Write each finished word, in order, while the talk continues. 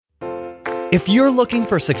If you're looking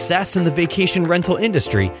for success in the vacation rental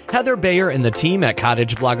industry, Heather Bayer and the team at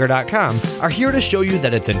cottageblogger.com are here to show you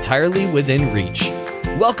that it's entirely within reach.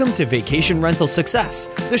 Welcome to Vacation Rental Success,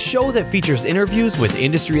 the show that features interviews with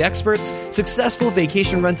industry experts, successful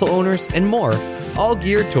vacation rental owners, and more, all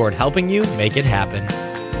geared toward helping you make it happen.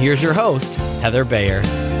 Here's your host, Heather Bayer.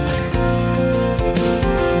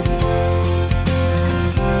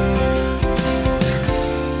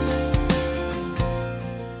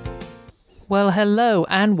 Well, hello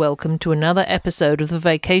and welcome to another episode of the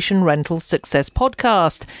Vacation Rental Success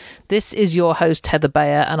Podcast. This is your host, Heather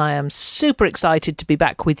Bayer, and I am super excited to be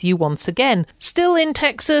back with you once again. Still in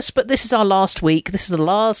Texas, but this is our last week. This is the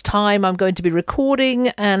last time I'm going to be recording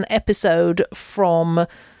an episode from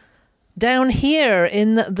down here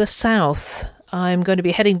in the South. I'm going to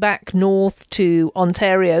be heading back north to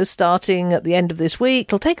Ontario starting at the end of this week.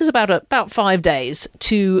 It'll take us about 5 days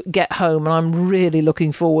to get home, and I'm really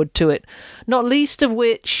looking forward to it. Not least of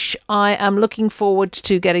which, I am looking forward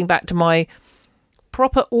to getting back to my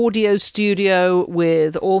proper audio studio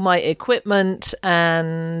with all my equipment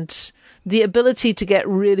and the ability to get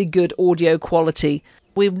really good audio quality.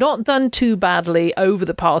 We've not done too badly over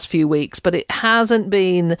the past few weeks, but it hasn't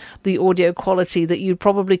been the audio quality that you'd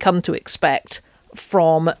probably come to expect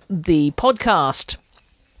from the podcast.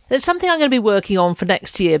 It's something I'm going to be working on for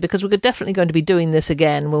next year because we're definitely going to be doing this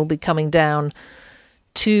again. We'll be coming down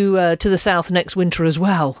to the south next winter as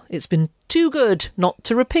well. It's been too good not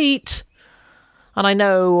to repeat. And I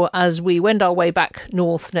know as we wend our way back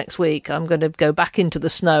north next week, I'm going to go back into the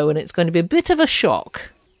snow and it's going to be a bit of a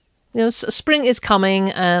shock. You know, spring is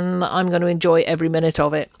coming and I'm going to enjoy every minute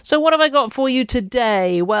of it. So what have I got for you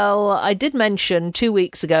today? Well, I did mention 2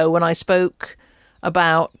 weeks ago when I spoke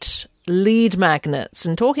about lead magnets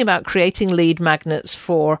and talking about creating lead magnets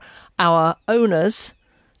for our owners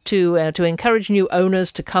to encourage new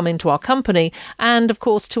owners to come into our company, and of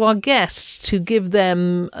course to our guests to give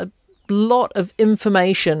them a lot of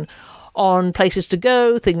information on places to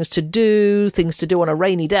go, things to do on a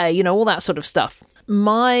rainy day, you know, all that sort of stuff.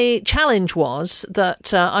 My challenge was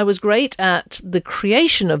that I was great at the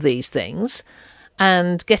creation of these things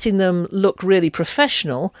and getting them look really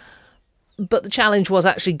professional, but the challenge was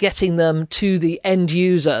actually getting them to the end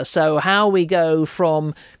user. So how we go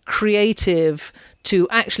from creative to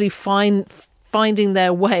actually finding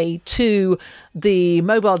their way to the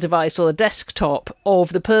mobile device or the desktop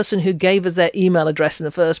of the person who gave us their email address in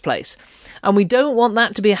the first place. And we don't want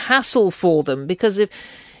that to be a hassle for them, because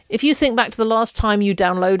if you think back to the last time you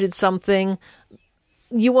downloaded something,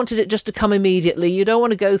 you wanted it just to come immediately. You don't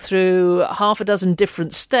want to go through half a dozen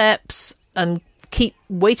different steps and keep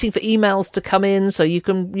waiting for emails to come in so you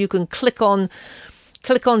can click on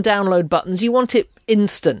download buttons. You want it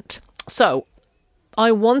instant. So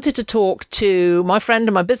I wanted to talk to my friend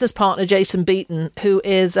and my business partner, Jason Beaton, who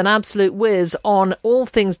is an absolute whiz on all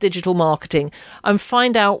things digital marketing, and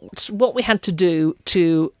find out what we had to do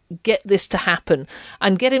to get this to happen,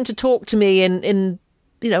 and get him to talk to me in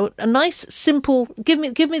you know, a nice simple, give me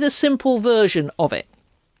the simple version of it.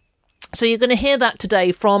 So you're going to hear that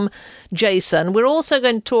today from Jason. We're also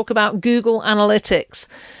going to talk about Google Analytics,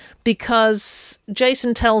 because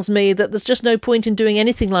Jason tells me that there's just no point in doing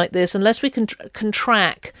anything like this unless we can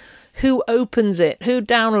track who opens it, who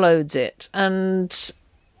downloads it, and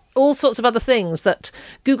all sorts of other things that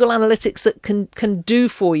Google Analytics that can do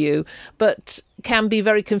for you, but can be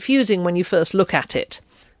very confusing when you first look at it.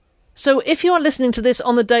 So if you are listening to this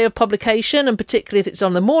on the day of publication, and particularly if it's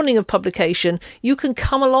on the morning of publication, you can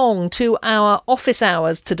come along to our office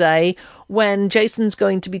hours today when Jason's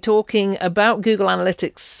going to be talking about Google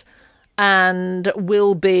Analytics and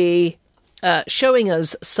will be showing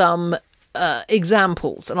us some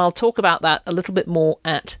examples. And I'll talk about that a little bit more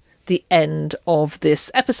at the end of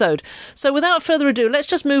this episode. So without further ado, let's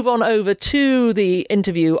just move on over to the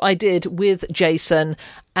interview I did with Jason,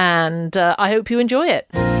 and I hope you enjoy it.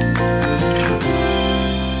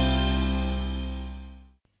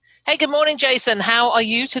 Hey, good morning, Jason. How are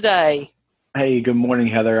you today? Hey, good morning,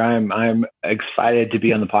 Heather. I'm excited to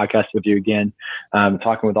be on the podcast with you again,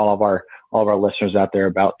 talking with all of our listeners out there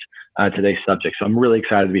about today's subject. So I'm really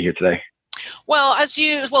excited to be here today. Well,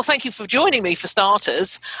 thank you for joining me for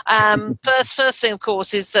starters. First thing, of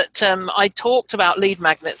course, is that I talked about lead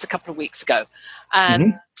magnets a couple of weeks ago,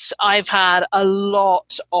 and I've had a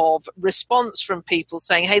lot of response from people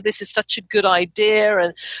saying, hey, this is such a good idea.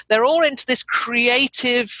 And they're all into this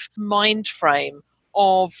creative mind frame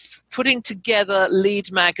of putting together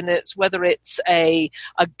lead magnets, whether it's a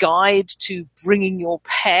guide to bringing your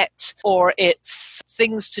pet, or it's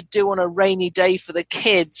things to do on a rainy day for the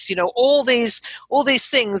kids, all these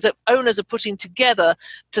things that owners are putting together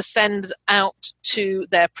to send out to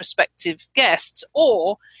their prospective guests,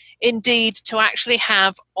 or indeed to actually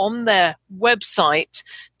have on their website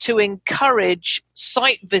to encourage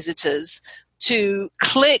site visitors to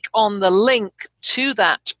click on the link to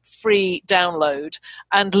that free download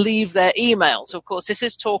and leave their email. So, of course, this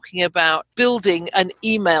is talking about building an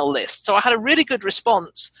email list. So I had a really good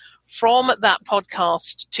response from that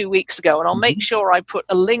podcast 2 weeks ago, and I'll make sure I put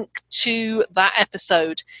a link to that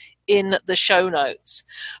episode in the show notes.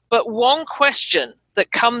 But one question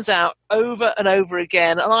that comes out over and over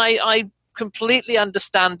again, and I completely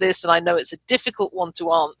understand this, and I know it's a difficult one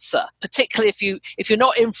to answer, particularly if you're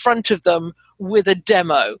not in front of them with a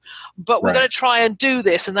demo. But we're going to try and do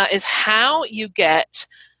this, and that is how you get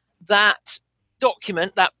that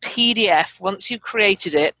document, that PDF, once you've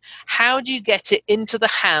created it, how do you get it into the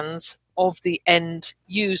hands of the end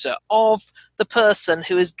user, of the person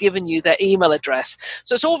who has given you their email address?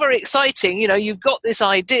 So it's all very exciting. You've got this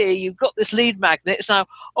idea, you've got this lead magnet. It's now,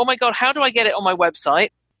 oh my God, how do I get it on my website?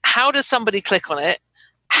 How does somebody click on it?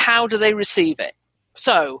 How do they receive it?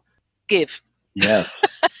 So, give. Yes.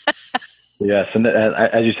 Yes. And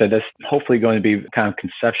as you said, that's hopefully going to be kind of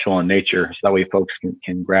conceptual in nature. So that way folks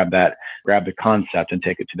can grab the concept and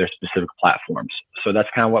take it to their specific platforms. So that's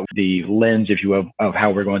kind of what the lens, if you will, of how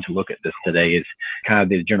we're going to look at this today is kind of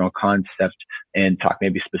the general concept and talk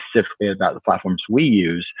maybe specifically about the platforms we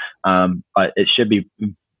use. But it should be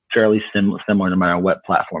fairly similar no matter what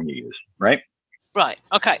platform you use, right? Right.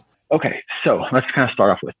 Okay. Okay. So let's kind of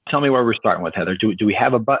start off with, tell me where we're starting with, Heather. Do we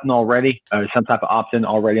have a button already? Some type of opt-in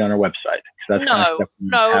already on our website?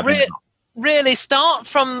 Really start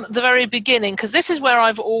from the very beginning, because this is where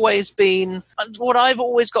I've always been, what I've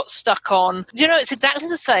always got stuck on. It's exactly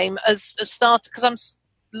the same as start, because I'm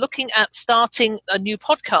looking at starting a new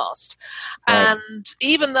podcast. Right. And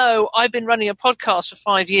even though I've been running a podcast for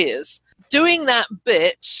 5 years, doing that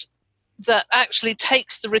bit that actually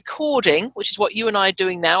takes the recording, which is what you and I are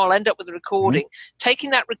doing now, I'll end up with the recording,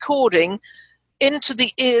 taking that recording into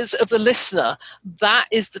the ears of the listener, that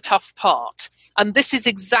is the tough part. And this is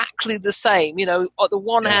exactly the same. On the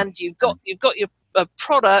one hand, you've got your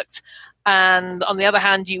product, and on the other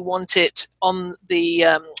hand, you want it on the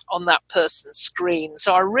on that person's screen.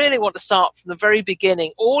 So I really want to start from the very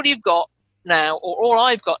beginning. All you've got now, or all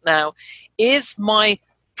I've got now, is my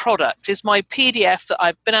product, is my PDF that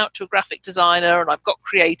I've been out to a graphic designer and I've got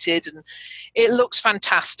created, and it looks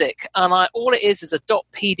fantastic. And all it is a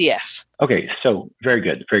 .pdf. Okay, so very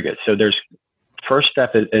good. So there's first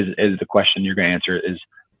step is the question you're going to answer is,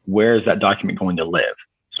 where is that document going to live?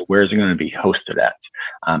 So where is it going to be hosted at?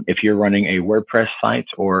 If you're running a WordPress site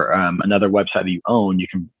or another website that you own, you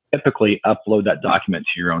can typically upload that document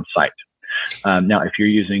to your own site. Now, if you're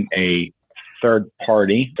using a third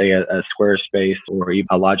party, say a Squarespace or even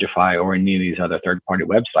a Logify or any of these other third party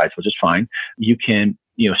websites, which is fine, you can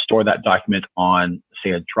store that document on,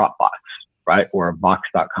 say, a Dropbox, right, or a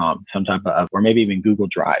Box.com, some type of, or maybe even Google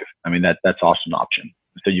Drive. I mean, that's also an option.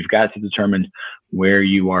 So you've got to determine where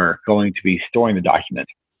you are going to be storing the document.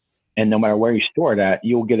 And no matter where you store it at,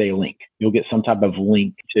 you'll get a link. You'll get some type of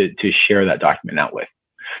link to share that document out with.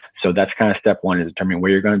 So that's kind of step one, is determining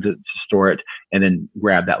where you're going to store it, and then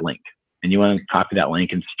grab that link. And you want to copy that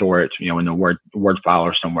link and store it, in the Word file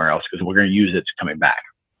or somewhere else, because we're going to use it coming back.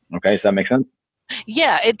 Okay, does that make sense?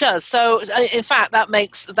 Yeah, it does. So, in fact, that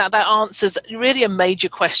answers really a major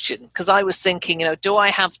question, because I was thinking, do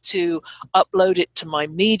I have to upload it to my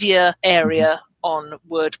media area on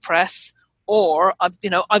WordPress, or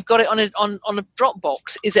I've got it on a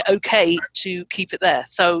Dropbox? Is it okay to keep it there?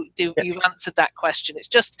 So you've answered that question. It's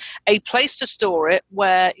just a place to store it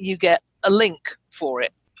where you get a link for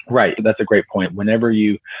it. Right. That's a great point. Whenever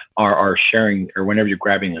you are sharing, or whenever you're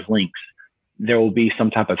grabbing those links, there will be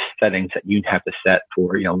some type of settings that you have to set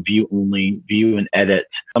for, view only, view and edit,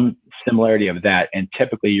 some similarity of that. And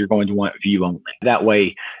typically you're going to want view only. That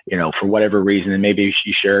way, for whatever reason, and maybe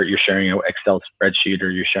you're sharing an Excel spreadsheet or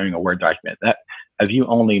you're sharing a Word document, that a view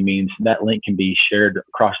only means that link can be shared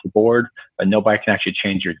across the board, but nobody can actually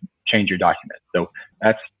change your document. So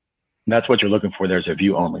that's what you're looking for. There's a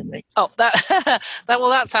view only link. Oh,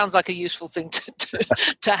 that sounds like a useful thing to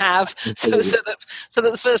to have, so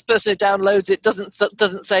that the first person who downloads it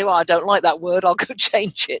doesn't say, "Well, I don't like that word. I'll go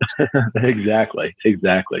change it." Exactly.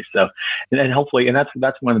 So, and then hopefully, and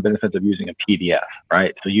that's one of the benefits of using a PDF,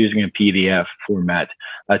 right? So using a PDF format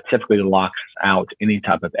typically locks out any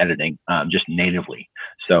type of editing just natively.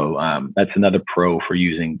 So that's another pro for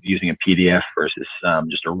using a PDF versus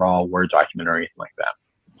just a raw Word document or anything like that.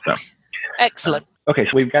 So excellent. Okay,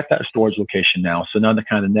 so we've got that storage location now. So now the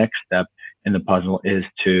kind of next step in the puzzle is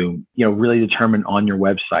to really determine on your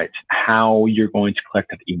website how you're going to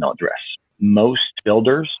collect that email address. Most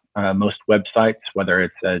builders, most websites, whether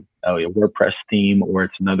it's a WordPress theme or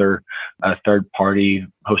it's another third-party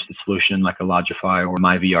hosted solution like a Logify or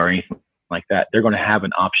MyVR or anything like that, they're going to have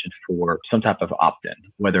an option for some type of opt-in,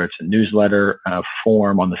 whether it's a newsletter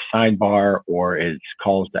form on the sidebar or it's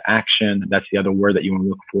calls to action. That's the other word that you want to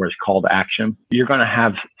look for is call to action. You're going to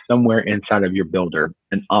have somewhere inside of your builder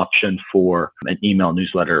an option for an email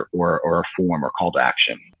newsletter or a form or call to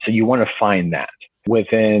action. So you want to find that.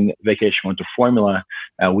 Within Vacation Rental Formula,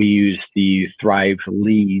 we use the Thrive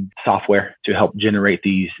Lead software to help generate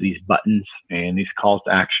these buttons and these calls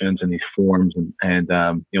to actions and these forms and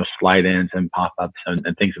slide-ins and pop-ups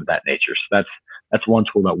and things of that nature. So that's one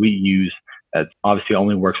tool that we use that obviously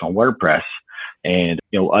only works on WordPress. And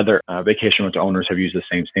other vacation rental owners have used the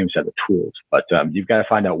same set of tools. But you've got to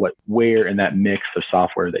find out where in that mix of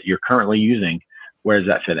software that you're currently using, where does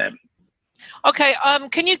that fit in? Okay,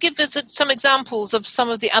 can you give us some examples of some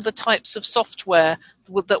of the other types of software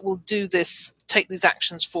that will do this, take these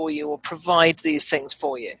actions for you or provide these things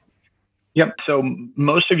for you? Yep. So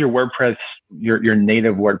most of your WordPress, your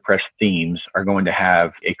native WordPress themes are going to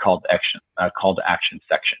have a call to action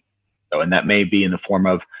section. So, and that may be in the form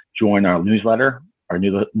of join our newsletter,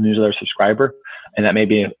 newsletter subscriber, and that may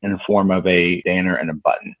be in the form of a banner and a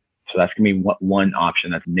button. So that's going to be one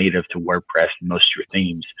option that's native to WordPress and most of your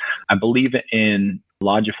themes. I believe in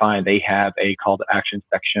Logify, they have a call to action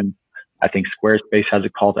section. I think Squarespace has a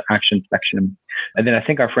call to action section. And then I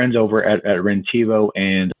think our friends over at Rentivo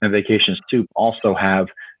and Vacation Soup also have,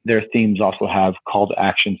 their themes also have call to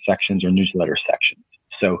action sections or newsletter sections.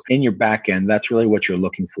 So in your backend, that's really what you're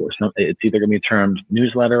looking for. So it's either going to be termed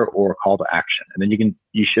newsletter or call to action. And then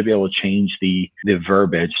you should be able to change the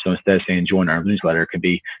verbiage. So instead of saying join our newsletter, it could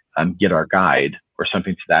be get our guide or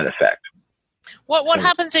something to that effect. What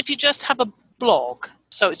happens if you just have a blog?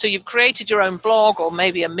 So you've created your own blog or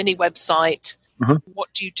maybe a mini website. Mm-hmm.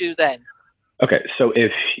 What do you do then? Okay, so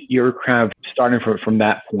if you're kind of starting from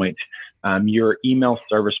that point, your email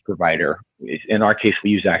service provider, in our case, we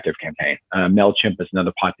use ActiveCampaign. MailChimp is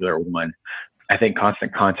another popular one. I think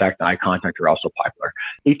Constant Contact and iContact are also popular.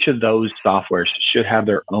 Each of those softwares should have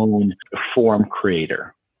their own form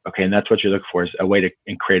creator. Okay, and that's what you're looking for, is a way to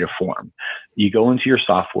create a form. You go into your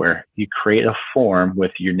software, you create a form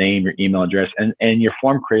with your name, your email address, and your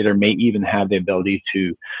form creator may even have the ability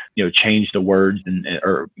to, change the words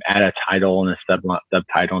or add a title and a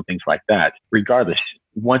subtitle and things like that. Regardless,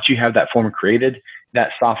 once you have that form created, that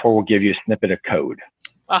software will give you a snippet of code.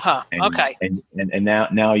 Okay. And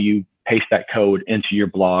now you paste that code into your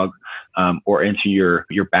blog or into your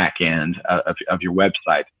back end of your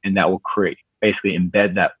website, and that will basically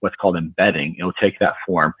embed that, what's called embedding. It'll take that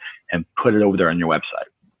form and put it over there on your website.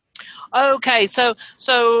 Okay, so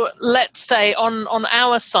let's say on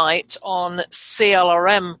our site on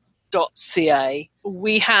clrm.ca,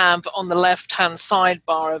 we have on the left-hand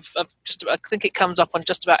sidebar of just about, I think it comes up on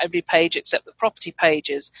just about every page except the property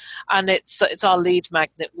pages, and it's our lead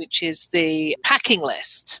magnet, which is the packing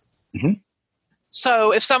list. Mm-hmm.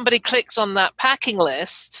 So if somebody clicks on that packing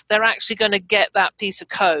list, they're actually going to get that piece of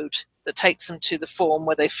code that takes them to the form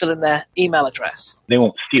where they fill in their email address. They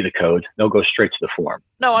won't see the code. They'll go straight to the form.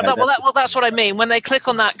 No, that's what I mean. When they click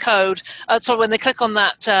on that code, when they click on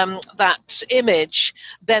that image,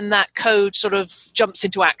 then that code sort of jumps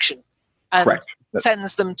into action and Correct.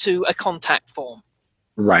 Sends them to a contact form.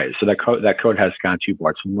 Right. So that code has kind of two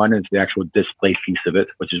parts. One is the actual display piece of it,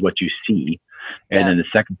 which is what you see. And then the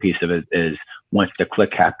second piece of it is once the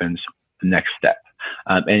click happens, the next step.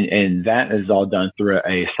 And that is all done through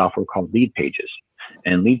a software called Lead Pages.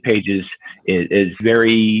 And Lead Pages is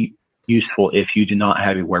very useful if you do not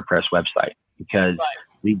have a WordPress website, because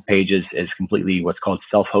Lead Pages is completely what's called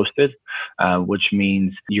self-hosted, which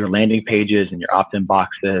means your landing pages and your opt-in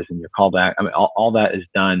boxes and your callback, all that is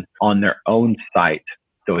done on their own site.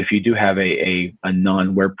 So if you do have a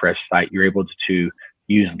non-WordPress site, you're able to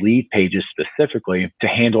use Lead Pages specifically to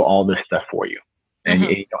handle all this stuff for you. And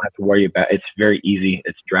you don't have to worry about it. It's very easy.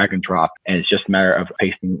 It's drag and drop. And it's just a matter of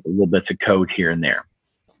pasting little bits of code here and there.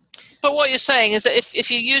 But what you're saying is that if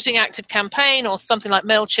you're using ActiveCampaign or something like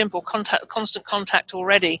MailChimp or Constant Contact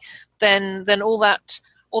already, then all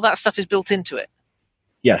that stuff is built into it.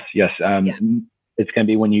 Yes. It's going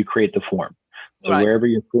to be when you create the form. So wherever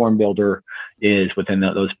your form builder is within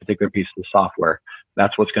those particular pieces of software,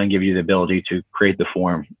 that's what's going to give you the ability to create the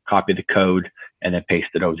form, copy the code, and then paste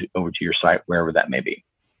it over to your site, wherever that may be.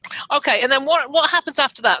 Okay, and then what happens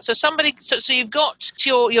after that? So so you've got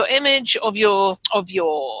your image of your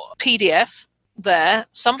PDF there.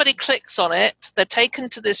 Somebody clicks on it. They're taken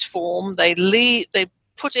to this form. They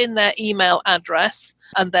put in their email address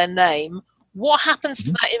and their name. What happens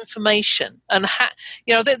to that information? And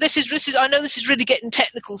this is I know this is really getting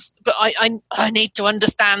technical, but I need to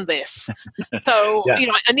understand this. So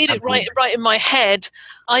I need it right in my head.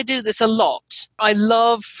 I do this a lot. I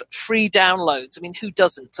love free downloads. I mean, who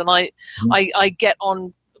doesn't? And I get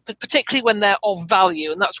on, particularly when they're of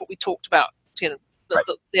value, and that's what we talked about.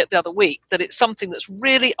 The other week, that it's something that's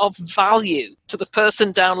really of value to the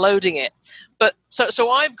person downloading it. But so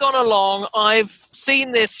I've gone along. I've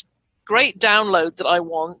seen this great download that I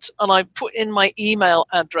want, and I've put in my email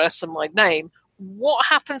address and my name. What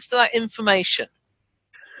happens to that information?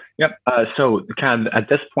 Yep. So kind of at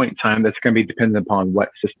this point in time, that's going to be dependent upon what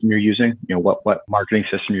system you're using, what marketing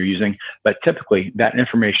system you're using. But typically that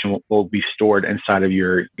information will be stored inside of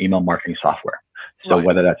your email marketing software. So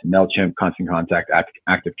whether that's MailChimp, Constant Contact,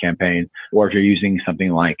 ActiveCampaign, or if you're using something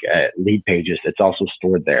like Lead Pages, it's also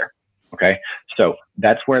stored there. Okay, so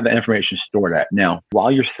that's where the information is stored at. Now,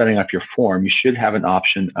 while you're setting up your form, you should have an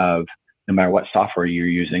option of, no matter what software you're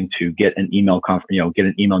using, to get an email get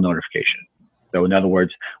an email notification. So in other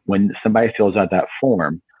words, when somebody fills out that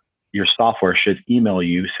form, your software should email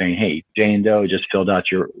you saying, "Hey, Jane Doe just filled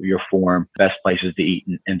out your form, best places to eat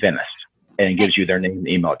in Venice," and it gives you their name and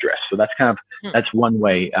email address. So that's that's one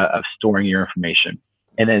way of storing your information.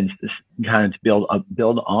 And then kind of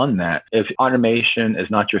build on that. If automation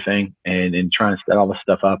is not your thing and trying to set all this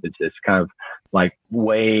stuff up, it's kind of like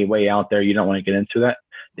way out there. You don't want to get into that.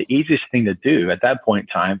 The easiest thing to do at that point in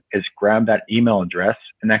time is grab that email address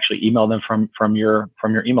and actually email them from your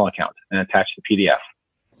email account and attach the PDF.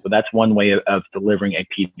 So that's one way of delivering a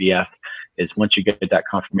PDF, is once you get that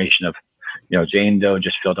confirmation of, Jane Doe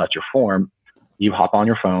just filled out your form, you hop on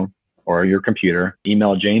your phone or your computer,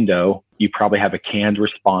 email Jane Doe. You probably have a canned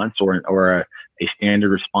response or a standard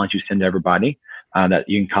response you send to everybody that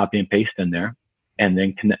you can copy and paste in there, and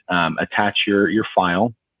then can attach your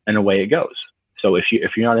file, and away it goes. So if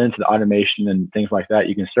you're not into the automation and things like that,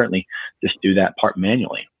 you can certainly just do that part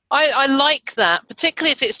manually. I like that,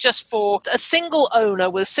 particularly if it's just for a single owner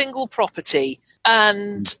with a single property.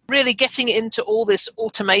 And really getting into all this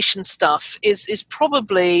automation stuff is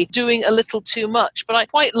probably doing a little too much. But I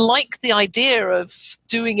quite like the idea of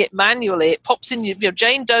doing it manually. It pops in,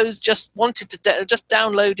 Jane Doe's just wanted to just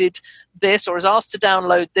downloaded this, or is asked to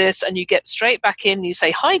download this, and you get straight back in. You say,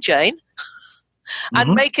 "Hi, Jane."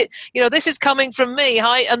 And make it, this is coming from me.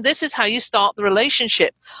 Hi, and this is how you start the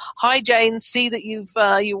relationship. "Hi, Jane. See that you've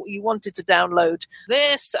you wanted to download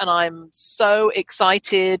this, and I'm so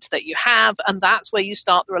excited that you have." And that's where you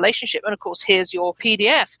start the relationship. And of course, here's your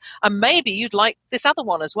PDF, and maybe you'd like this other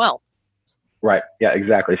one as well. Right. Yeah.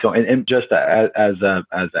 Exactly. So, and just as an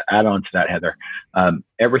add-on to that, Heather,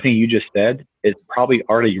 everything you just said is probably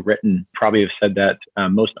already written. Probably have said that.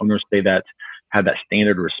 Most owners say that, have that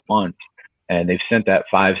standard response. And they've sent that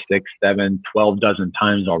 5, 6, 7, 12 dozen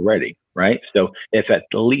times already, right? So if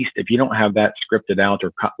you don't have that scripted out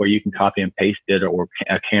or where you can copy and paste it, or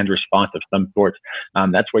a canned response of some sort,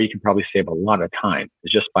 that's where you can probably save a lot of time.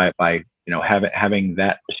 It's just by having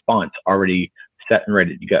that response already set and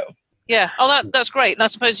ready to go. Yeah. Oh, that's great. And I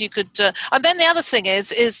suppose you could. And then the other thing is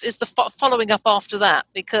the following up after that,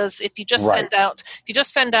 because if you just send out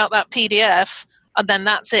that PDF, and then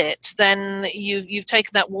that's it, then you've taken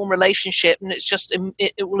that warm relationship, and it's just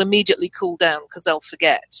it will immediately cool down because they'll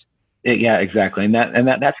forget. Yeah, exactly. And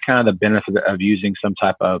that's kind of the benefit of using some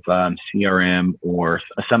type of CRM or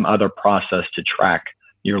some other process to track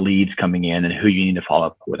your leads coming in and who you need to follow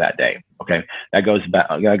up with that day. Okay. That goes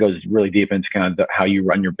really deep into kind of how you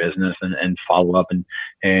run your business and follow up.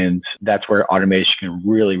 And that's where automation can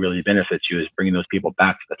really, really benefit you, is bringing those people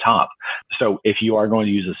back to the top. So if you are going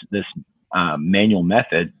to use this manual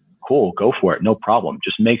method, cool, go for it, no problem.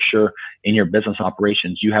 Just make sure in your business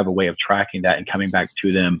operations you have a way of tracking that and coming back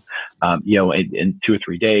to them, in 2 or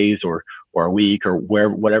 3 days or a week, or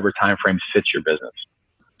whatever time frames fits your business.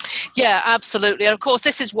 Yeah, absolutely. And of course,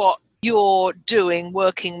 this is what you're doing,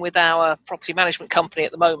 working with our property management company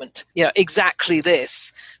at the moment. Exactly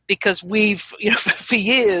this, because we've, for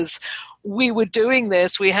years, we were doing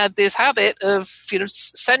this, we had this habit of,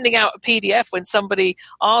 sending out a PDF when somebody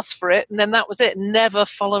asked for it, and then that was it, never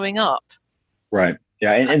following up. Right.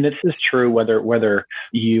 Yeah. And this is true whether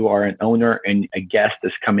you are an owner and a guest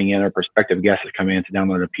is coming in, or a prospective guest is coming in to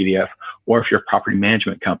download a PDF, or if you're a property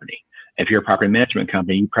management company. If you're a property management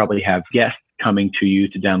company, you probably have guests coming to you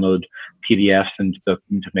to download PDFs and to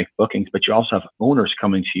make bookings, but you also have owners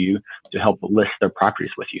coming to you to help list their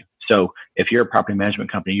properties with you. So if you're a property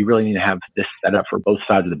management company, you really need to have this set up for both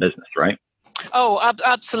sides of the business, right? Oh,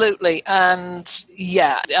 absolutely. And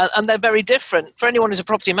and they're very different. For anyone who's a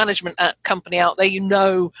property management company out there, you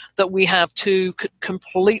know that we have two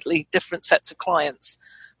completely different sets of clients.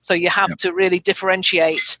 So you have to really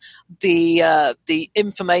differentiate the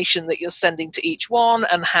information that you're sending to each one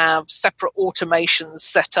and have separate automations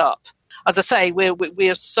set up. As I say,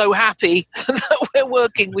 we're so happy that we're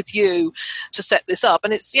working with you to set this up,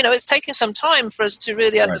 and it's taking some time for us to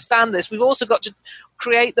really understand this. We've also got to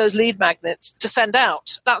create those lead magnets to send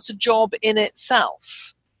out. That's a job in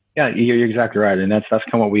itself. Yeah, you're exactly right, and that's kind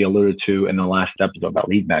of what we alluded to in the last episode about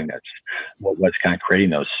lead magnets. What was kind of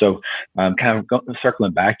creating those? So,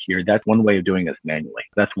 circling back here, that's one way of doing this manually.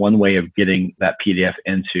 That's one way of getting that PDF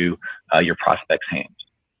into your prospect's hands,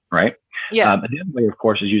 right? Yeah. And the other way, of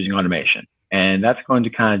course, is using automation. And that's going to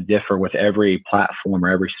kind of differ with every platform or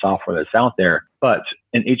every software that's out there. But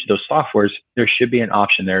in each of those softwares, there should be an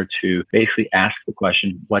option there to basically ask the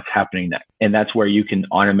question, what's happening next? And that's where you can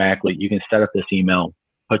set up this email,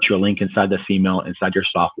 put your link inside this email, inside your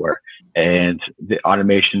software. And the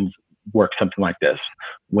automations work something like this.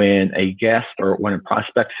 When a guest or when a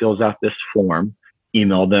prospect fills out this form,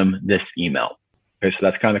 email them this email. Okay, so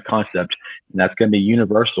that's kind of the concept, and that's going to be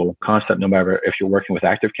universal concept no matter if you're working with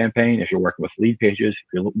ActiveCampaign, if you're working with Lead Pages,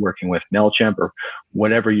 if you're working with MailChimp, or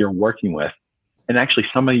whatever you're working with. And actually,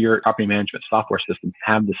 some of your property management software systems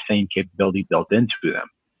have the same capability built into them,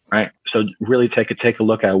 right? So really take a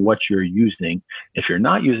look at what you're using. If you're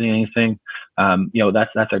not using anything,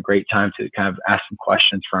 that's a great time to kind of ask some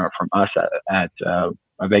questions from us at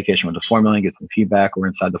a Vacation with the Formula and get some feedback, or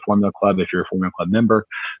inside the Formula Club if you're a Formula Club member,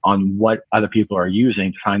 on what other people are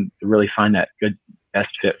using to really find that good best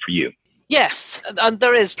fit for you. Yes, and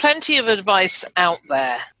there is plenty of advice out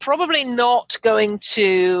there. Probably not going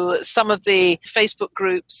to some of the Facebook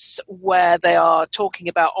groups where they are talking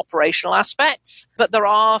about operational aspects, but there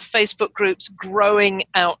are Facebook groups growing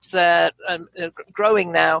out there,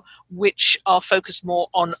 growing now, which are focused more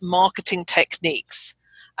on marketing techniques.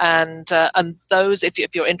 And those,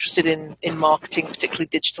 if you're interested in marketing, particularly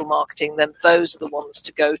digital marketing, then those are the ones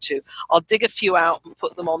to go to. I'll dig a few out and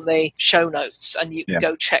put them on the show notes, and you can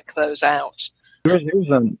go check those out. There's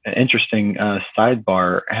an interesting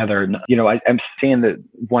sidebar, Heather. I'm seeing that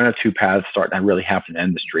one or two paths starting to really happen in the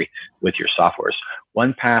industry with your softwares.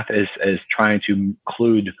 One path is trying to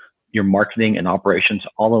include your marketing and operations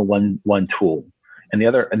all in one tool. And the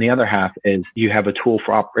other half is you have a tool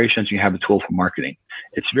for operations, you have a tool for marketing.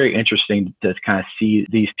 It's very interesting to kind of see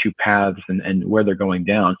these two paths and where they're going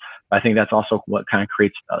down. But I think that's also what kind of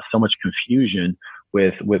creates so much confusion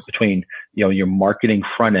with between your marketing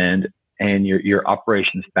front end and your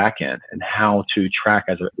operations back end, and how to track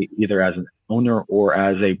either as an owner or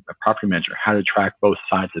as a property manager, how to track both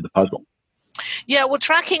sides of the puzzle. Yeah, well,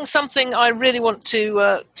 tracking something I really want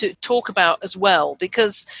to talk about as well,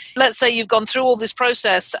 because let's say you've gone through all this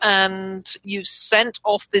process and you've sent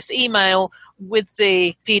off this email with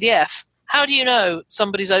the PDF. How do you know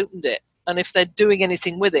somebody's opened it and if they're doing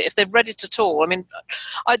anything with it, if they've read it at all? I mean,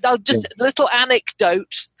 I'll just a little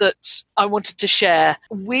anecdote that I wanted to share.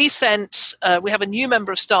 We have a new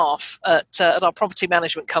member of staff at our property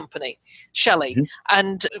management company, Shelley,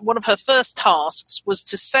 and one of her first tasks was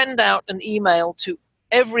to send out an email to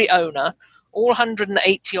every owner, all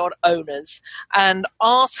 180 odd owners, and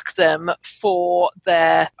ask them for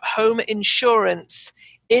their home insurance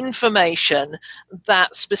information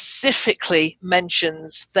that specifically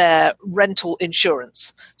mentions their rental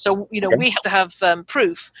insurance. So, we have to have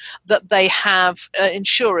proof that they have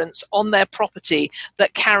insurance on their property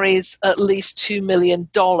that carries at least $2 million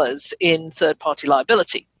in third-party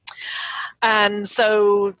liability. And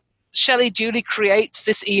so Shelley duly creates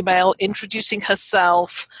this email introducing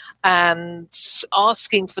herself and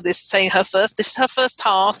asking for this, saying this is her first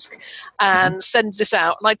task, and sends this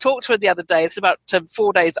out. And I talked to her the other day. It's about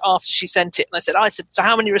 4 days after she sent it. And I said, so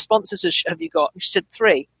how many responses have you got? And she said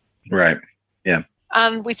 3. Right. Yeah.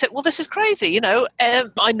 And we said, well, this is crazy.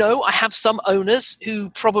 I know I have some owners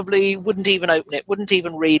who probably wouldn't even open it, wouldn't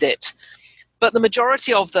even read it. But the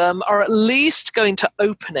majority of them are at least going to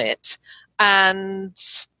open it and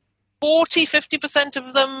 50%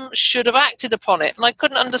 of them should have acted upon it. And I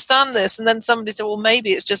couldn't understand this. And then somebody said, well,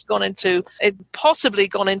 maybe it's just possibly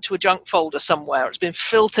gone into a junk folder somewhere. It's been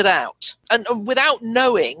filtered out. And without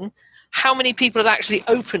knowing how many people had actually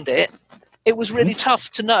opened it, it was really tough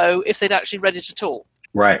to know if they'd actually read it at all.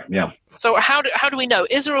 Right, yeah. So how do we know?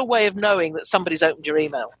 Is there a way of knowing that somebody's opened your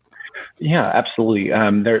email? Yeah, absolutely.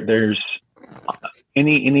 There's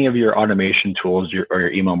any of your automation tools or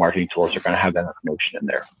your email marketing tools are going to have that information in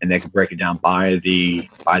there, and they can break it down by the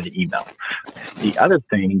email. The other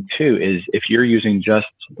thing too is if you're using just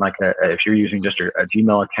a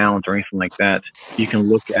Gmail account or anything like that, you can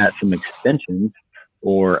look at some extensions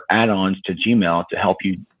or add-ons to Gmail to help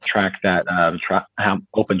you track that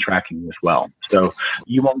open tracking as well. So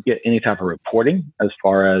you won't get any type of reporting as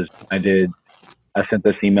far as I sent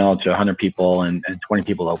this email to 100 people and 20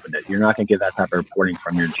 people opened it. You're not going to get that type of reporting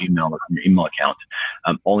from your Gmail or from your email account,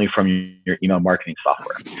 only from your email marketing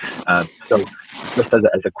software. So just as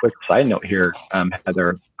a quick side note here,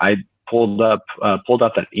 Heather, I pulled up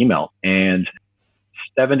that email and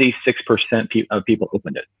 76% of people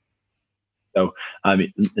opened it. So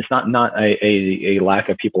it's not a lack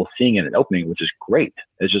of people seeing it and opening, which is great.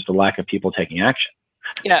 It's just a lack of people taking action.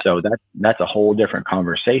 Yeah. So that's a whole different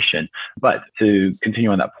conversation. But to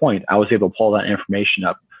continue on that point, I was able to pull that information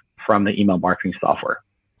up from the email marketing software,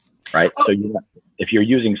 right? Oh. So if you're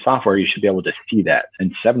using software, you should be able to see that.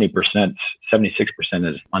 And 76%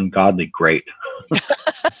 is ungodly great.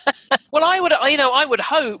 Well, I would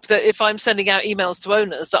hope that if I'm sending out emails to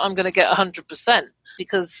owners that I'm going to get 100%,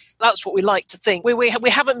 because that's what we like to think. We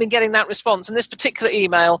haven't been getting that response. And this particular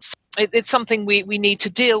email, it's something we need to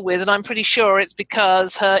deal with. And I'm pretty sure it's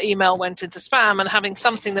because her email went into spam, and having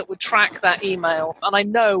something that would track that email. And I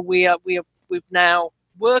know we've now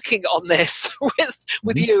working on this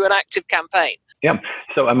with you and ActiveCampaign. Yeah.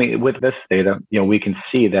 So, I mean, with this data, we can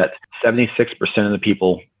see that 76% of the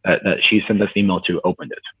people that she sent this email to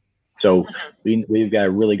opened it. So we've got a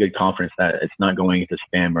really good confidence that it's not going into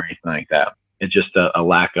spam or anything like that. It's just a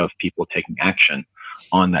lack of people taking action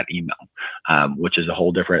on that email, which is a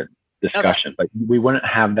whole different discussion. Okay. But we wouldn't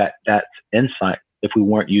have that insight if we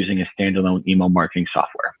weren't using a standalone email marketing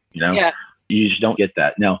software. Yeah. You just don't get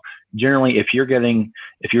that. Now, generally, if you're sending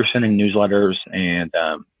newsletters and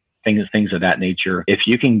things of that nature, if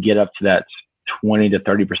you can get up to that 20 to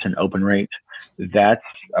 30% open rate, that's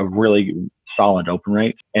a really solid open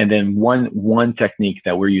rate. And then one technique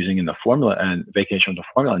that we're using in the formula and Vacation Rental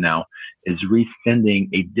Formula now is resending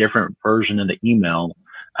a different version of the email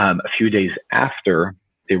a few days after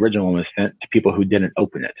the original one was sent to people who didn't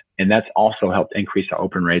open it. And that's also helped increase our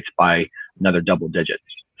open rates by another double digits.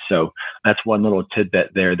 So that's one little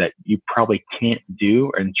tidbit there that you probably can't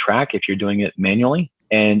do and track if you're doing it manually.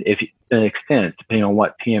 And if to an extent, depending on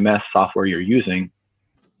what PMS software you're using,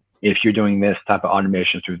 if you're doing this type of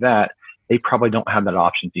automation through that, they probably don't have that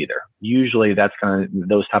options either. Usually those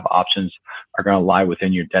type of options are going to lie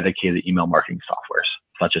within your dedicated email marketing softwares,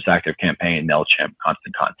 such as ActiveCampaign, MailChimp,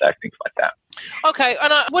 Constant Contact, things like that. Okay,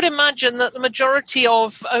 and I would imagine that the majority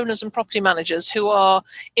of owners and property managers who are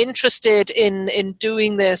interested in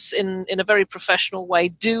doing this in a very professional way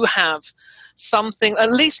do have something,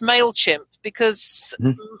 at least MailChimp, because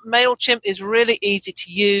MailChimp is really easy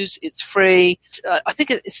to use. It's free. I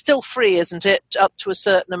think it's still free, isn't it, up to a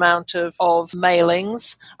certain amount of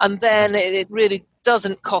mailings, and then it really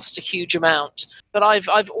doesn't cost a huge amount. But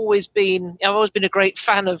I've always been a great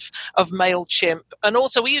fan of MailChimp. And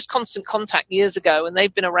also we used Constant Contact years ago, and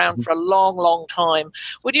they've been around for a long, long time.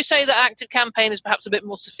 Would you say that ActiveCampaign is perhaps a bit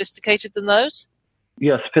more sophisticated than those?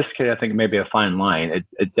 Yeah, sophisticated, I think, maybe a fine line.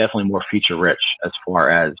 It's definitely more feature rich as far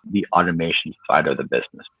as the automation side of the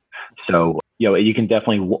business. So, you can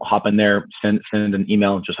definitely hop in there, send an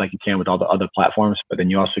email just like you can with all the other platforms, but then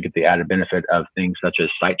you also get the added benefit of things such as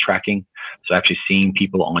site tracking. So actually seeing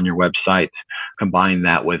people on your website, combine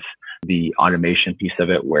that with the automation piece of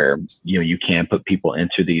it where, you can put people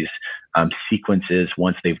into these sequences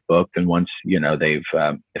once they've booked and once, they've,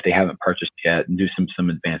 if they haven't purchased yet, and do some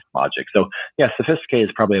advanced logic. So yeah, sophisticated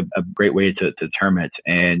is probably a great way to term it.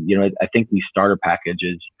 And, I think these starter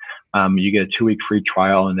packages, you get a 2-week free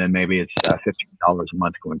trial, and then maybe it's $15 a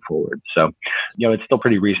month going forward. So, it's still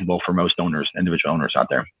pretty reasonable for most individual owners out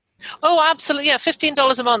there. Oh, absolutely. Yeah.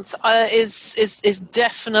 $15 a month is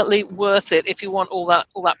definitely worth it if you want all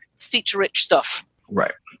that feature rich stuff.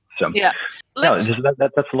 Right. So yeah, that's a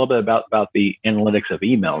little bit about the analytics of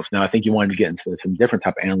emails. Now, I think you wanted to get into some different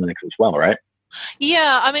type of analytics as well, right?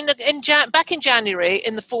 Yeah, I mean, back in January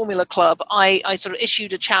in the Formula Club, I sort of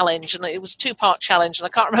issued a challenge, and it was a 2-part challenge, and I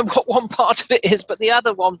can't remember what one part of it is, but the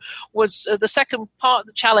other one was the second part of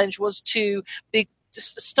the challenge was to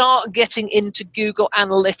just start getting into Google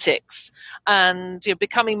Analytics and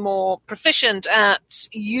becoming more proficient at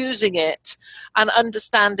using it and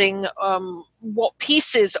understanding what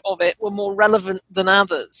pieces of it were more relevant than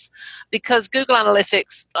others. Because Google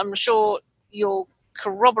Analytics, I'm sure you'll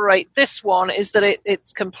corroborate this one, is that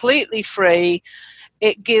it's completely free.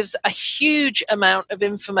 It gives a huge amount of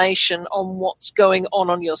information on what's going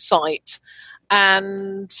on your site.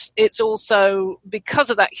 And it's also, because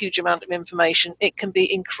of that huge amount of information, it can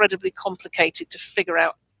be incredibly complicated to figure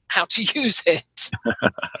out how to use it.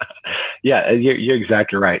 Yeah, you're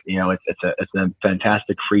exactly right. It's a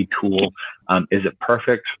fantastic free tool. Is it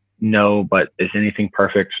perfect? No, but is anything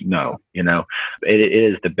perfect? No. It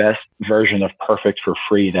is the best version of perfect for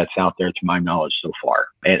free that's out there to my knowledge so far.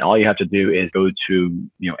 And all you have to do is go to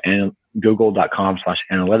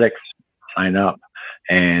google.com/analytics, sign up,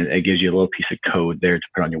 and it gives you a little piece of code there to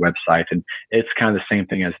put on your website. And it's kind of the same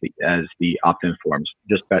thing as the opt-in forms.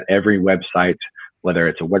 Just about every website, whether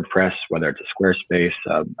it's a WordPress, whether it's a Squarespace,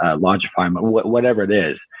 Logify, whatever it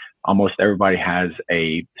is, almost everybody has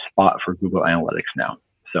a spot for Google Analytics now.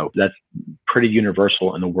 So that's pretty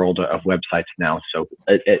universal in the world of websites now. So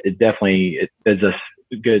it definitely is a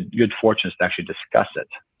good fortune to actually discuss it.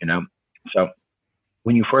 So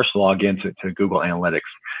when you first log into Google Analytics,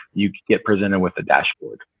 you get presented with a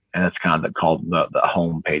dashboard, and it's kind of called the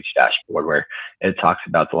home page dashboard, where it talks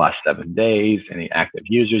about the last 7 days, any active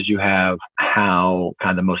users you have, how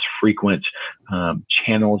kind of the most frequent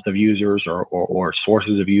channels of users or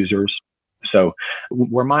sources of users. So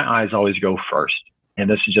where my eyes always go first, and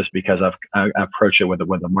this is just because I approach it with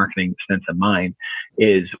a marketing sense in mind,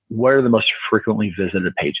 is what are the most frequently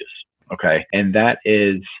visited pages? Okay. And that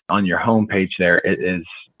is on your home page there. It is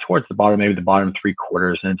towards the bottom, maybe the bottom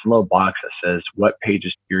 3/4, and it's a little box that says what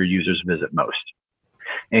pages your users visit most.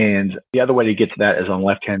 And the other way to get to that is on the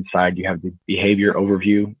left-hand side, you have the behavior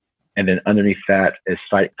overview. And then underneath that is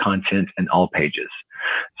site content and all pages.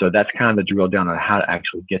 So that's kind of the drill down on how to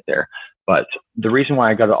actually get there. But the reason why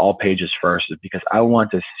I go to all pages first is because I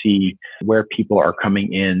want to see where people are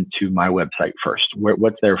coming into my website first.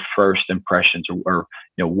 What's their first impressions, or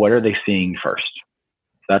what are they seeing first?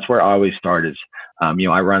 That's where I always start. Is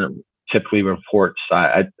I run typically reports.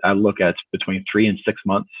 I look at between 3 and 6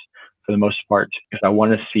 months for the most part, because I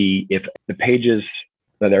want to see if the pages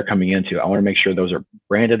that they're coming into, I want to make sure those are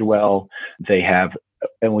branded well. We have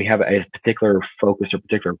a particular focus or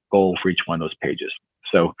particular goal for each one of those pages.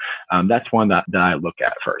 So that's one that I look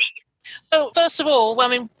at first. So first of all,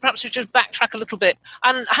 perhaps we should backtrack a little bit.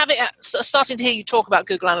 And starting to hear you talk about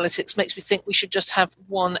Google Analytics makes me think we should just have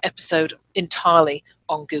one episode entirely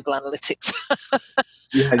on Google Analytics.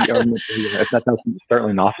 That's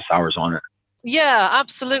certainly an office hours on it. Yeah,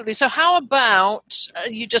 absolutely. So how about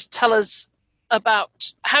you just tell us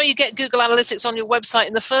about how you get Google Analytics on your website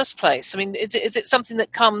in the first place? Is it something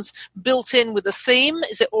that comes built in with a theme?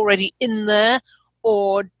 Is it already in there?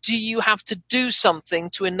 Or do you have to do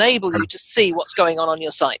something to enable you to see what's going on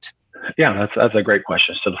your site? Yeah, that's a great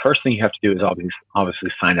question. So the first thing you have to do is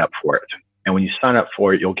obviously sign up for it. And when you sign up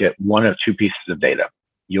for it, you'll get one of two pieces of data.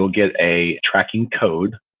 You'll get a tracking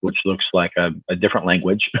code, which looks like a different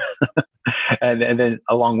language. and then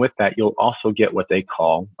along with that, you'll also get what they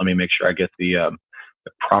call, let me make sure I get the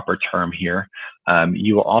proper term here.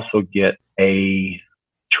 You will also get a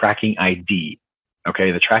tracking ID.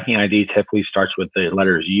 Okay, the tracking ID typically starts with the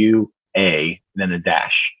letters U, A, then a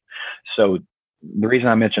dash. So the reason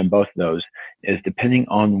I mentioned both of those is depending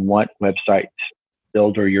on what website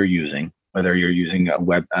builder you're using, whether you're using a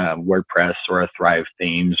WordPress or a Thrive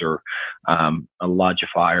Themes or a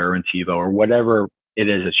Logify or Intivo or whatever it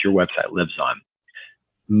is that your website lives on.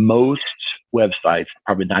 Most websites,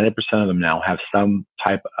 probably 90% of them now, have some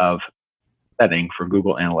type of setting for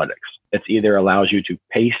Google Analytics. It either allows you to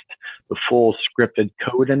paste the full scripted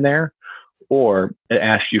code in there, or it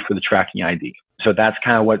asks you for the tracking ID. So that's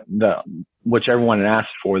kind of whichever one it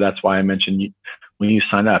asks for. That's why I mentioned when you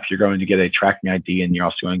sign up, you're going to get a tracking ID, and you're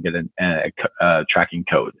also going to get a tracking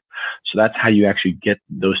code. So that's how you actually get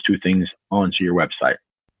those two things onto your website,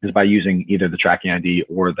 is by using either the tracking ID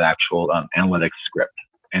or the actual analytics script.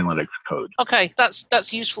 Analytics code. Okay,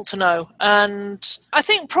 that's useful to know. And I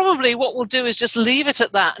think probably what we'll do is just leave it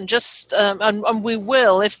at that, and just and we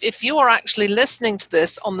will, if you are actually listening to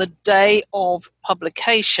this on the day of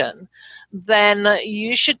publication, then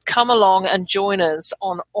you should come along and join us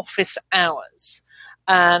on office hours.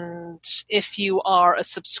 And if you are a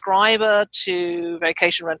subscriber to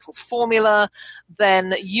Vacation Rental Formula,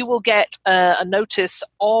 then you will get a notice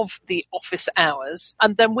of the office hours.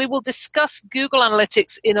 And then we will discuss Google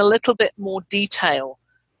Analytics in a little bit more detail.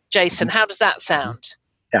 Jason, how does that sound?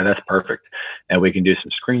 Yeah, that's perfect. And we can do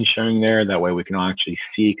some screen sharing there. That way we can actually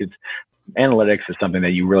see, because analytics is something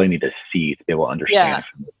that you really need to see to be able to understand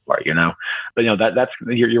from this part, But that's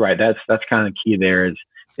you're right. That's kind of key there is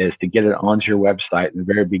to get it onto your website in the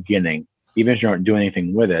very beginning. Even if you aren't doing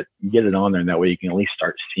anything with it, you get it on there, and that way you can at least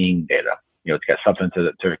start seeing data. To get something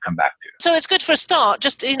to come back to. So it's good for a start.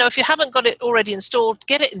 Just, if you haven't got it already installed,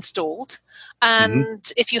 get it installed.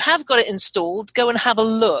 And if you have got it installed, go and have a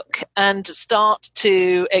look and start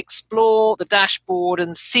to explore the dashboard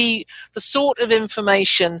and see the sort of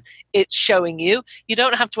information it's showing you. You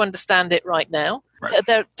don't have to understand it right now.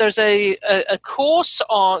 Right. There's a course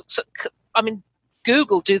on,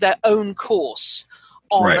 Google do their own course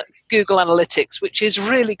on Google Analytics, which is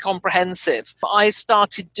really comprehensive. I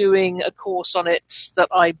started doing a course on it that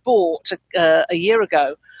I bought a year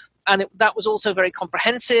ago, and that was also very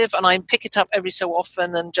comprehensive, and I pick it up every so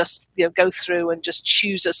often and just go through and just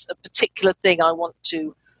choose a particular thing I want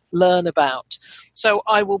to learn about. So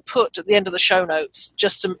I will put at the end of the show notes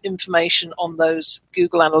just some information on those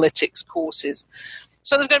Google Analytics courses.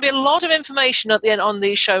 So there's going to be a lot of information at the end on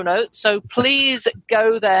these show notes. So please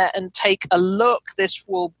go there and take a look. This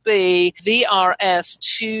will be VRS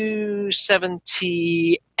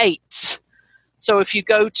 278. So if you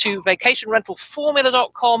go to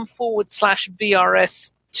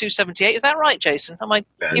vacationrentalformula.com/VRS 278, is that right, Jason? Am I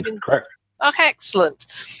giving correct? Okay, excellent.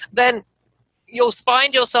 Then you'll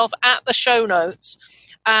find yourself at the show notes,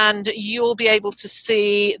 and you'll be able to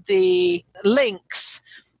see the links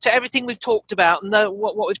to everything we've talked about. And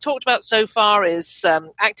what we've talked about so far is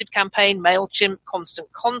ActiveCampaign, MailChimp,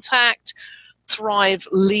 Constant Contact, Thrive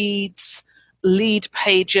Leads, Lead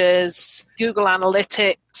Pages, Google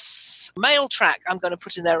Analytics, MailTrack I'm going to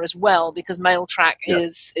put in there as well, because MailTrack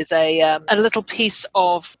is a little piece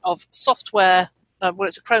of software.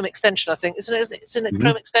 It's a Chrome extension, I think. Isn't it? It's a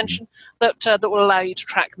Chrome extension that will allow you to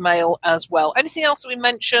track mail as well. Anything else that we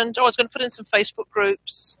mentioned? I was going to put in some Facebook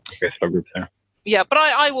groups. Facebook groups there. Yeah, but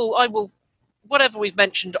I will, whatever we've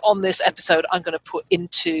mentioned on this episode, I'm going to put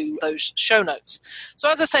into those show notes. So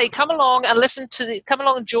as I say, come along and come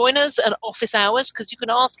along and join us at office hours, because you can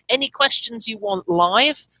ask any questions you want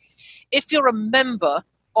live. If you're a member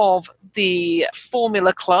of the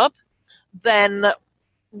Formula Club, then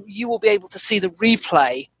you will be able to see the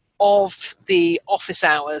replay of the office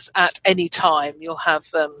hours at any time. You'll have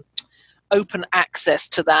open access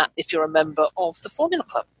to that if you're a member of the Formula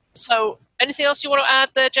Club. So anything else you want to add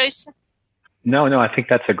there, Jason? No, I think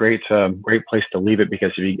that's a great place to leave it,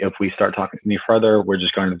 because if we start talking any further, we're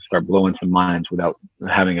just going to start blowing some minds without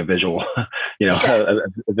having a visual, a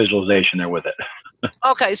visualization there with it.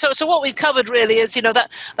 Okay, so what we've covered really is,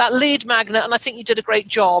 that lead magnet, and I think you did a great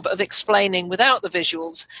job of explaining without the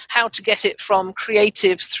visuals how to get it from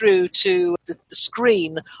creative through to the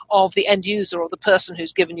screen of the end user or the person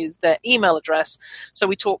who's given you their email address. So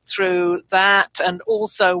we talked through that, and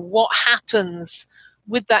also what happens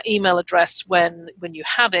with that email address when you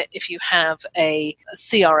have it, if you have a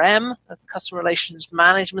CRM, a customer relations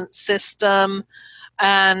management system,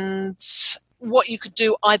 and what you could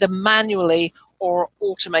do either manually or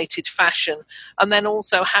automated fashion, and then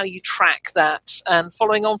also how you track that. And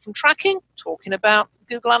following on from tracking, talking about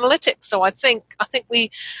Google Analytics. So I think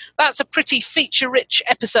that's a pretty feature-rich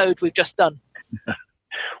episode we've just done.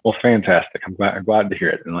 Well, fantastic. I'm glad to hear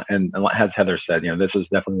it. And as Heather said, this is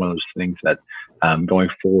definitely one of those things that going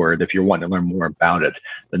forward, if you're wanting to learn more about it,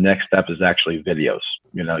 the next step is actually videos.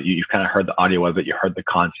 You've kind of heard the audio of it, you heard the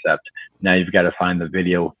concept. Now you've got to find the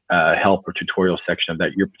video help or tutorial section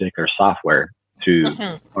of your particular software to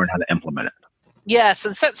learn how to implement it. Yes,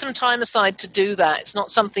 and set some time aside to do that. It's not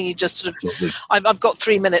something you just sort of, I've got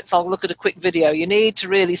 3 minutes, I'll look at a quick video. You need to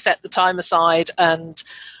really set the time aside and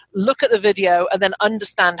look at the video and then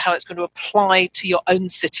understand how it's going to apply to your own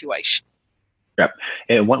situation. Yep.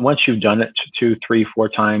 And once you've done it 2, 3, 4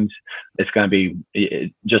 times, it's going to be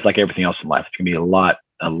just like everything else in life. It's going to be a lot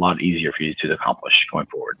easier for you to accomplish going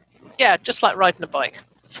forward. Yeah, just like riding a bike.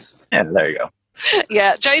 Yeah, there you go.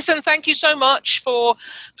 Yeah, Jason, thank you so much for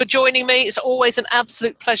joining me. It's always an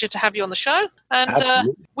absolute pleasure to have you on the show.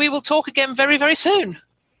 And we will talk again very, very soon.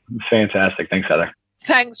 Fantastic. Thanks, Heather.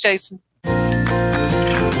 Thanks, Jason.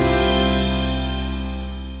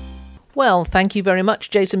 Well, thank you very much,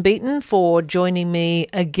 Jason Beaton, for joining me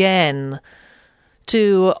again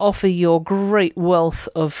to offer your great wealth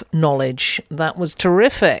of knowledge. That was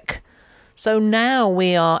terrific. So now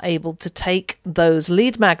we are able to take those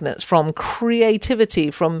lead magnets from creativity,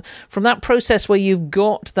 from that process where you've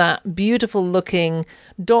got that beautiful looking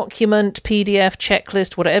document, PDF,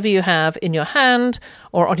 checklist, whatever you have in your hand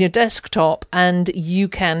or on your desktop, and you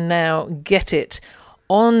can now get it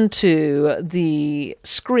onto the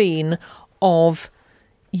screen of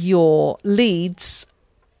your lead's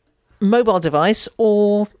mobile device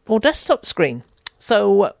or desktop screen.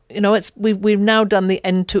 So, we've now done the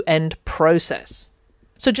end-to-end process.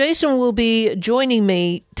 So Jason will be joining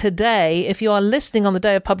me today. If you are listening on the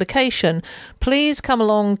day of publication, please come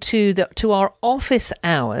along to our office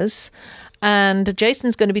hours. And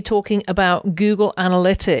Jason's going to be talking about Google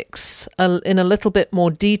Analytics in a little bit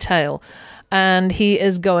more detail. And he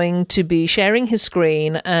is going to be sharing his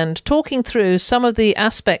screen and talking through some of the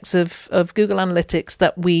aspects of Google Analytics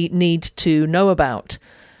that we need to know about,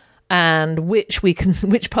 and which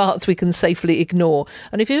parts we can safely ignore.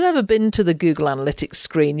 And if you've ever been to the Google Analytics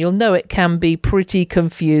screen, you'll know it can be pretty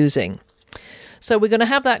confusing. So we're going to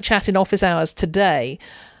have that chat in office hours today.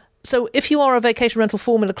 So if you are a Vacation Rental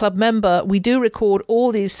Formula Club member, we do record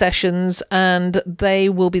all these sessions and they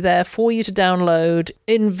will be there for you to download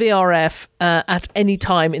in VRF at any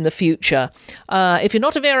time in the future. If you're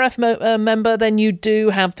not a VRF member, then you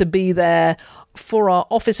do have to be there for our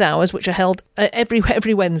office hours, which are held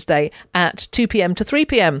every Wednesday at 2 p.m. to 3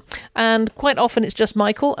 p.m. And quite often it's just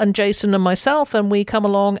Michael and Jason and myself, and we come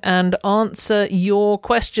along and answer your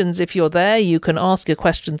questions. If you're there, you can ask your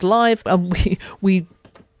questions live, and we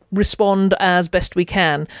respond as best we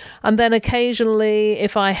can. And then occasionally,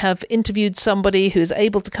 if I have interviewed somebody who's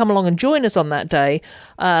able to come along and join us on that day,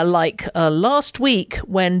 like last week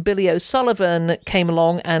when Billy O'Sullivan came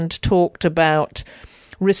along and talked about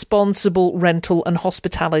responsible rental and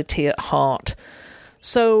hospitality at heart.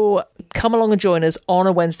 So come along and join us on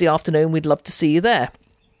a Wednesday afternoon. We'd love to see you there.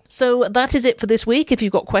 So that is it for this week. If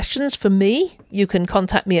you've got questions for me, you can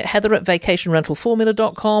contact me at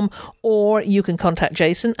heather@vacationrentalformula.com, or you can contact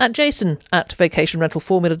Jason at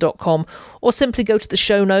vacationrentalformula.com, or simply go to the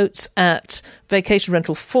show notes at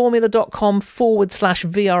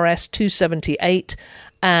vacationrentalformula.com/VRS278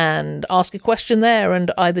 and ask a question there,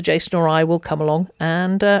 and either Jason or I will come along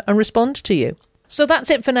and respond to you. So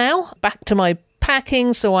that's it for now. Back to my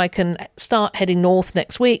packing so I can start heading north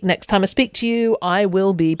next week. Next time I speak to you, I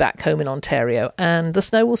will be back home in Ontario and the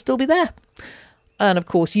snow will still be there. And of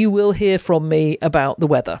course, you will hear from me about the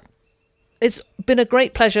weather. It's been a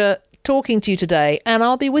great pleasure talking to you today, and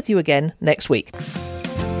I'll be with you again next week.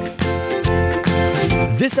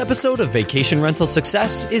 This episode of Vacation Rental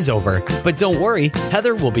Success is over, but don't worry,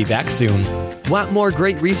 Heather will be back soon. Want more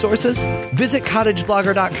great resources? Visit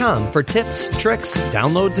cottageblogger.com for tips, tricks,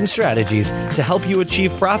 downloads, and strategies to help you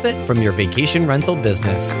achieve profit from your vacation rental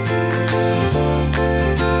business.